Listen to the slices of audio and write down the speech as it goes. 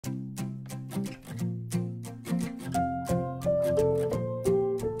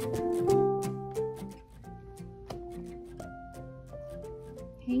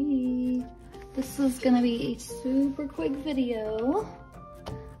is gonna be a super quick video.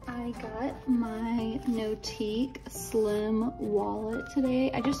 I got my Notiq Slim wallet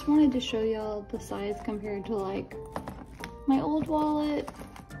today. I just wanted to show y'all the size compared to like my old wallet.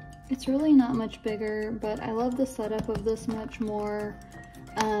 It's really not much bigger, but I love the setup of this much more.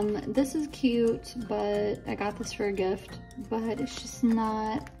 This is cute, but I got this for a gift, but it's just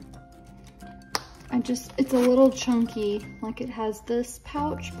not, it's a little chunky. Like it has this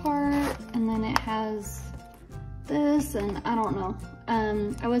pouch part and then it has this, and I don't know.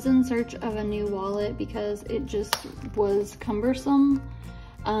 I was in search of a new wallet because it just was cumbersome.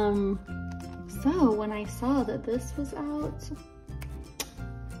 So when I saw that this was out,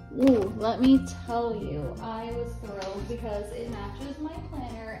 ooh, let me tell you, I was thrilled because it matches my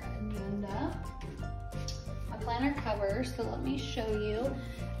planner agenda, my planner cover. So let me show you.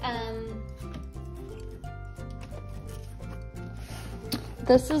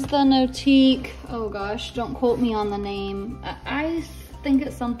 This is the Notiq, oh gosh, don't quote me on the name. I think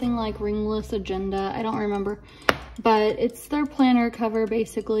it's something like Ringless Agenda, I don't remember. But it's their planner cover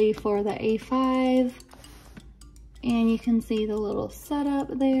basically for the A5. And you can see the little setup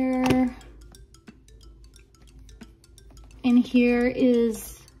there. And here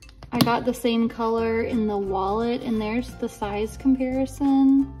is, I got the same color in the wallet, and there's the size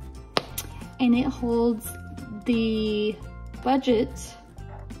comparison. And it holds the budget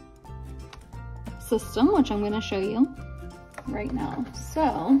system, which I'm gonna show you right now.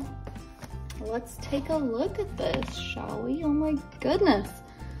 So let's take a look at this, shall we? Oh my goodness.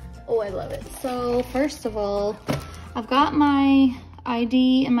 Oh, I love it. So first of all, I've got my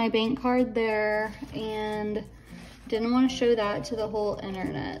ID and my bank card there, and didn't want to show that to the whole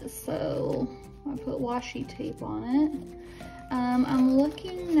internet, so I put washi tape on it. I'm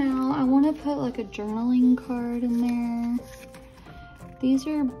looking now, I want to put like a journaling card in there. These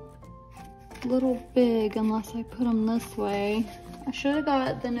are a little big unless I put them this way. I should have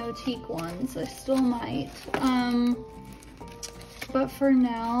got the Notiq ones, I still might. But for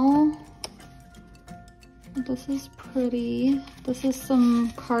now, this is pretty. This is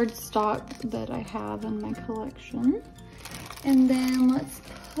some cardstock that I have in my collection. And then let's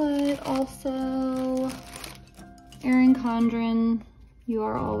put also Erin Condren, You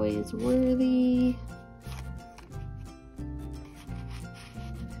Are Always Worthy.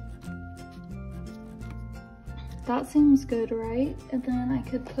 That seems good, right? And then I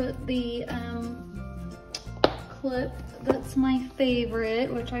could put the clip that's my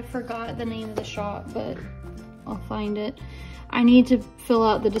favorite, which I forgot the name of the shop, but I'll find it. I need to fill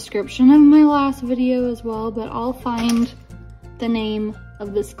out the description of my last video as well, but I'll find the name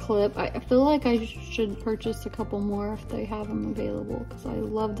of this clip. I feel like I should purchase a couple more if they have them available, because I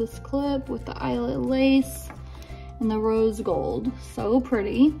love this clip with the eyelet lace and the rose gold. So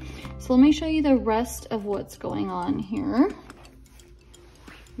pretty. So let me show you the rest of what's going on here.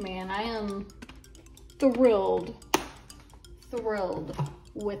 Man, I am thrilled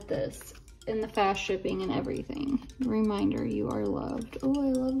with this and the fast shipping and everything. Reminder, you are loved. Oh,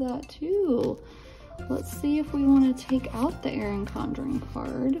 I love that too. Let's see if we want to take out the Erin Condren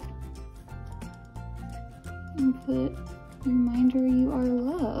card and put reminder, you are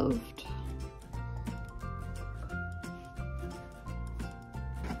loved.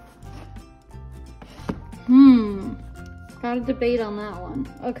 Got a debate on that one.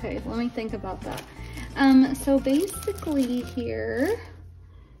 Okay, let me think about that. So basically here,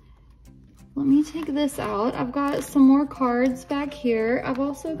 let me take this out. I've got some more cards back here. I've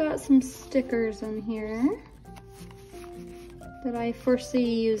also got some stickers in here that I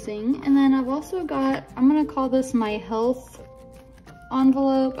foresee using. And then I've also got, I'm gonna call this my health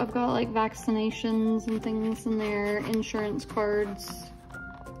envelope. I've got like vaccinations and things in there, insurance cards.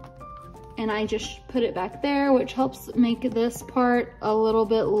 And I just put it back there, which helps make this part a little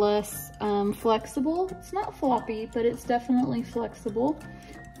bit less flexible. It's not floppy, but it's definitely flexible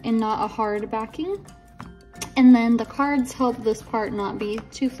and not a hard backing. And then the cards help this part not be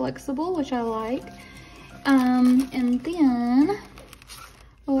too flexible, which I like. And then,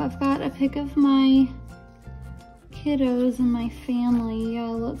 oh, I've got a pic of my kiddos and my family. Yeah,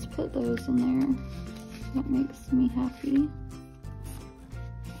 let's put those in there. That makes me happy.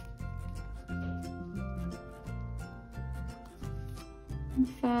 In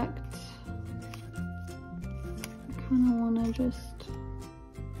fact, I kind of want to just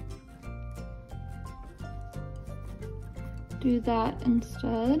do that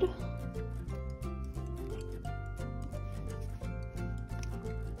instead.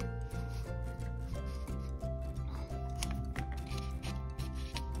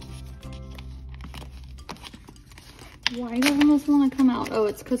 Why doesn't this want to come out? Oh,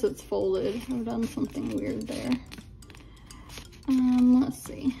 it's because it's folded. I've done something weird there. Let's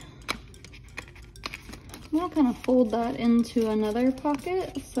see. I'm gonna kind of fold that into another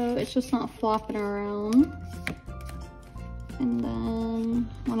pocket so it's just not flopping around. And then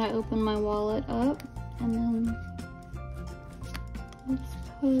when I open my wallet up, and then let's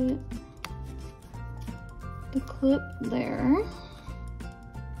put the clip there.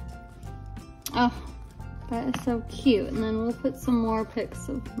 Oh, that is so cute. And then we'll put some more pics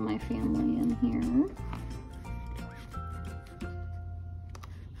of my family in here.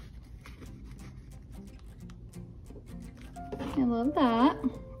 I love that.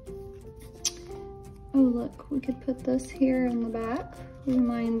 Oh, look, we could put this here in the back.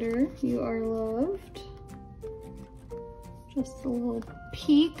 Reminder, you are loved. Just a little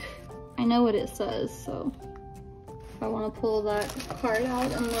peek. I know what it says, so if I want to pull that card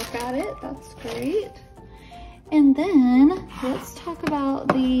out and look at it, that's great. And then let's talk about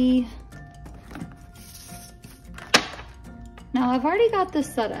the... Now I've already got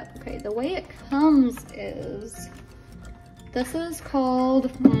this set up. Okay, the way it comes is, this is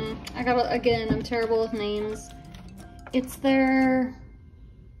called, again, I'm terrible with names. It's their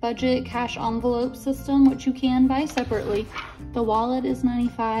budget cash envelope system, which you can buy separately. The wallet is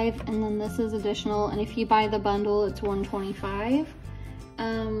 $95, and then this is additional, and if you buy the bundle, it's $125.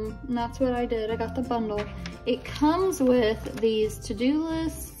 And that's what I did. I got the bundle. It comes with these to-do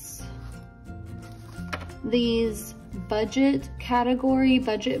lists, these budget category,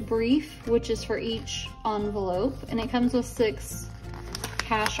 budget brief, which is for each envelope, and it comes with 6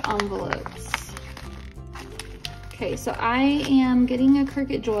 cash envelopes. Okay, so I am getting a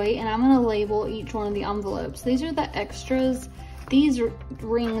Cricut Joy, and I'm gonna label each one of the envelopes. These are the extras. These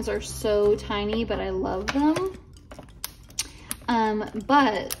rings are so tiny, but I love them.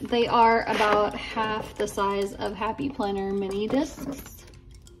 But they are about half the size of Happy Planner mini discs.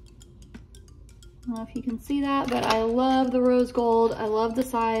 I don't know if you can see that, but I love the rose gold. I love the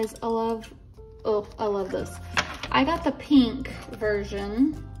size. I love this. I got the pink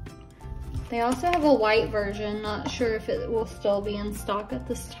version. They also have a white version. Not sure if it will still be in stock at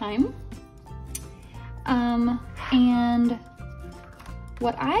this time. And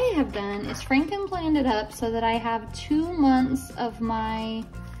what I have done is Franken planned it up so that I have 2 months of my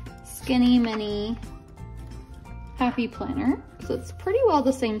Skinny Mini Happy Planner. So it's pretty well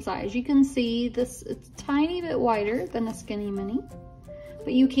the same size. You can see this, it's a tiny bit wider than a Skinny Mini,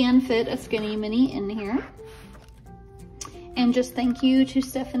 but you can fit a Skinny Mini in here. And just thank you to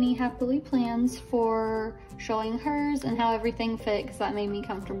Stephanie Happily Plans for showing hers and how everything fit, because that made me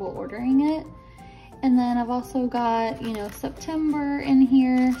comfortable ordering it. And then I've also got, you know, September in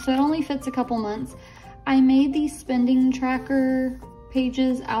here, so it only fits a couple months. I made these spending tracker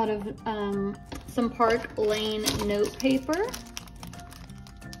pages out of some Park Lane note paper.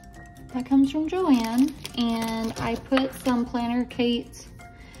 That comes from Joanne, and I put some Planner Kate.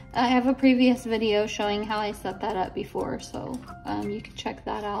 I have a previous video showing how I set that up before, so you can check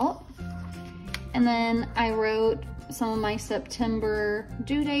that out. And then I wrote some of my September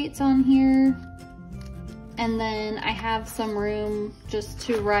due dates on here. And then I have some room just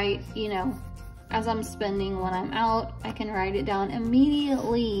to write, you know, as I'm spending when I'm out, I can write it down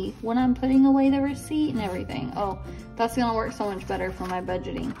immediately when I'm putting away the receipt and everything. Oh, that's gonna work so much better for my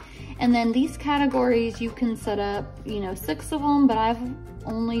budgeting. And then these categories, you can set up, you know, 6 of them, but I've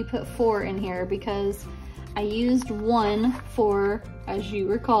only put 4 in here because I used one for, as you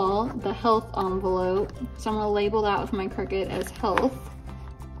recall, the health envelope. So I'm gonna label that with my Cricut as health.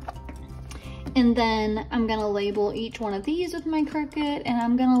 And then I'm gonna label each one of these with my Cricut, and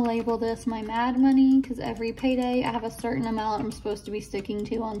I'm gonna label this my Mad Money, because every payday I have a certain amount I'm supposed to be sticking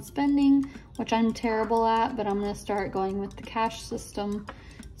to on spending, which I'm terrible at, but I'm gonna start going with the cash system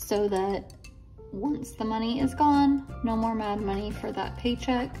so that once the money is gone, no more Mad Money for that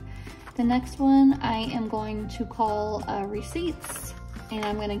paycheck. The next one I am going to call receipts, and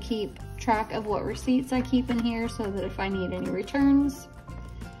I'm gonna keep track of what receipts I keep in here so that if I need any returns,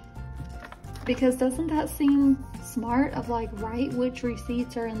 because doesn't that seem smart, of like, write which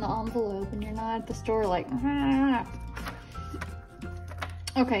receipts are in the envelope and you're not at the store like, ah.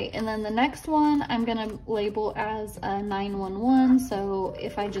 Okay, and then the next one I'm gonna label as a 911. So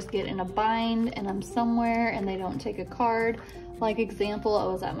if I just get in a bind and I'm somewhere and they don't take a card, like example, I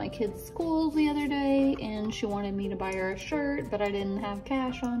was at my kid's school the other day and she wanted me to buy her a shirt, but I didn't have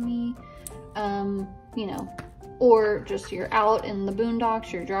cash on me, you know, or just you're out in the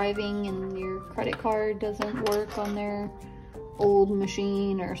boondocks, you're driving and your credit card doesn't work on their old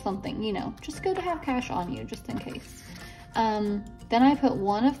machine or something, you know, just good to have cash on you just in case. Then I put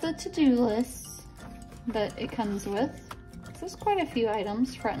one of the to-do lists, that it comes with. So there's quite a few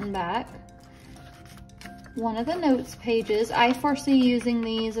items, front and back. One of the notes pages. I foresee using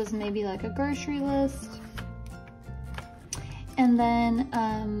these as maybe like a grocery list. And then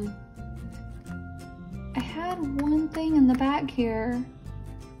I had one thing in the back here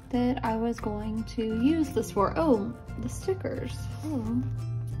that I was going to use this for. Oh, the stickers. Oh.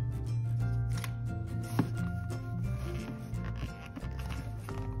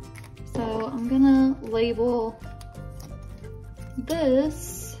 So I'm gonna label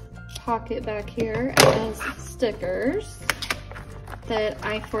this pocket back here as stickers that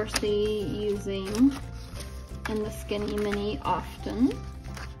I foresee using in the Skinny Mini often,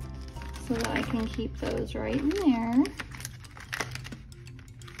 so that I can keep those right in there.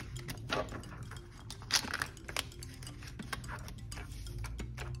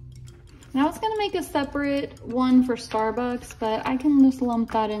 Now I was gonna make a separate one for Starbucks, but I can just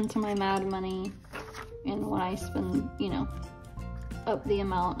lump that into my Mad Money, and when I spend, you know, up the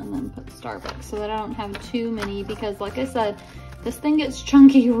amount and then put Starbucks, so that I don't have too many, because like I said, this thing gets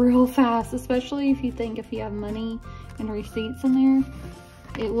chunky real fast, especially if you have money and receipts in there.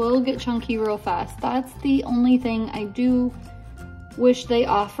 It will get chunky real fast. That's the only thing. I do wish they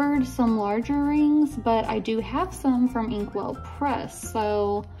offered some larger rings, but I do have some from Inkwell Press,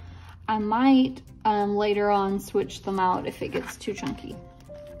 so I might later on switch them out if it gets too chunky.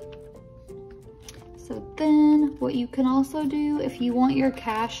 So then what you can also do if you want your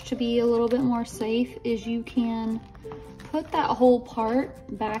cash to be a little bit more safe is you can put that whole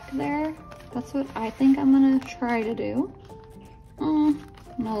part back there. That's what I think I'm gonna try to do.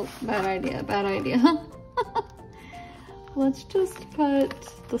 No, bad idea, bad idea. Let's just put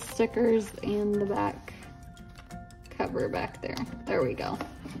the stickers in the back cover back there. There we go.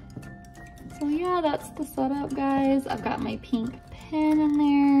 So yeah, that's the setup, guys. I've got my pink pen in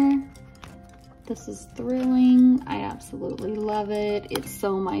there. This is thrilling. I absolutely love it. It's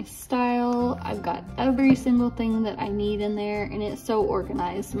so my style. I've got every single thing that I need in there, and it's so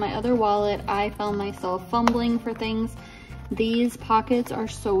organized. My other wallet, I found myself fumbling for things. These pockets are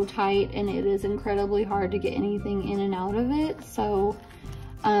so tight, and it is incredibly hard to get anything in and out of it. So,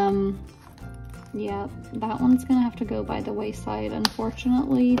 yeah, that one's gonna have to go by the wayside.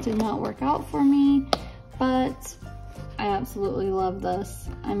 Unfortunately, did not work out for me, but I absolutely love this.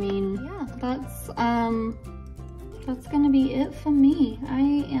 I mean, yeah, that's gonna be it for me.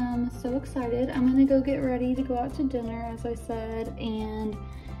 I am so excited. I'm gonna go get ready to go out to dinner, as I said, and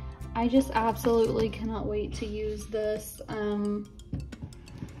I just absolutely cannot wait to use this. And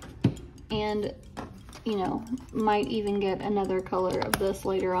you know, might even get another color of this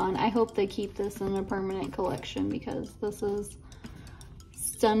later on. I hope they keep this in a permanent collection because this is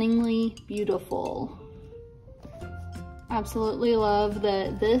stunningly beautiful. Absolutely love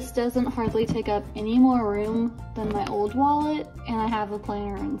that this doesn't hardly take up any more room than my old wallet, and I have a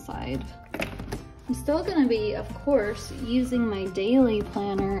planner inside. I'm still gonna be, of course, using my daily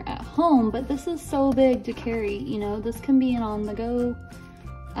planner at home, but this is so big to carry, you know. This can be an on-the-go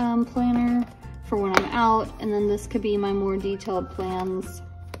planner for when I'm out, and then this could be my more detailed plans.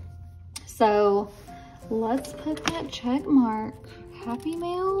 So let's put that check mark. Happy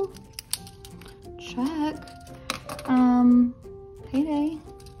mail? Check. Payday.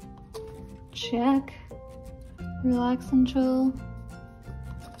 Check. Relax and chill.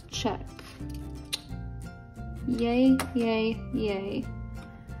 Check. Yay, yay, yay.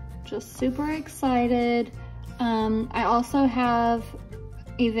 Just super excited. I also have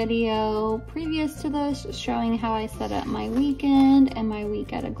a video previous to this showing how I set up my weekend and my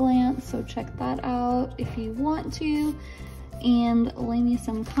week at a glance, so check that out if you want to, and leave me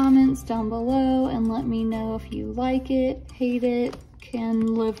some comments down below and let me know if you like it, hate it,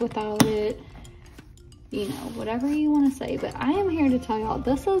 can live without it, you know, whatever you want to say. But I am here to tell y'all,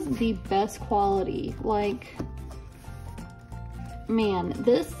 this is the best quality. Like, man,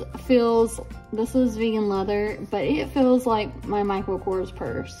 this is vegan leather, but it feels like my Michael Kors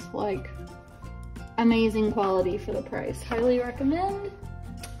purse. Like, amazing quality for the price. Highly recommend.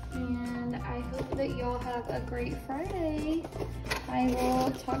 And I hope that y'all have a great Friday. I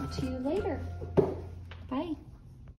will talk to you later. Bye.